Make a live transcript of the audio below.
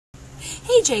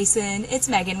Hey Jason, it's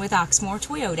Megan with Oxmoor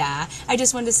Toyota. I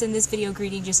just wanted to send this video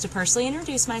greeting just to personally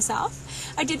introduce myself.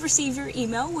 I did receive your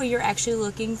email where you're actually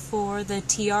looking for the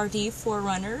TRD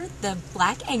 4Runner, the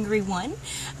black angry one.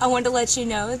 I wanted to let you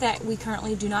know that we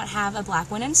currently do not have a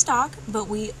black one in stock, but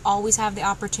we always have the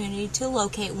opportunity to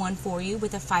locate one for you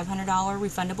with a $500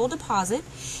 refundable deposit.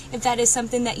 If that is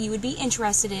something that you would be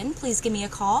interested in, please give me a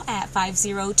call at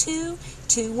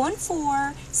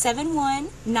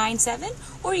 502-214-7197,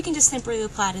 or you can just simply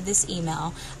reply to this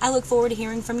email. I look forward to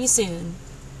hearing from you soon.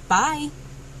 Bye!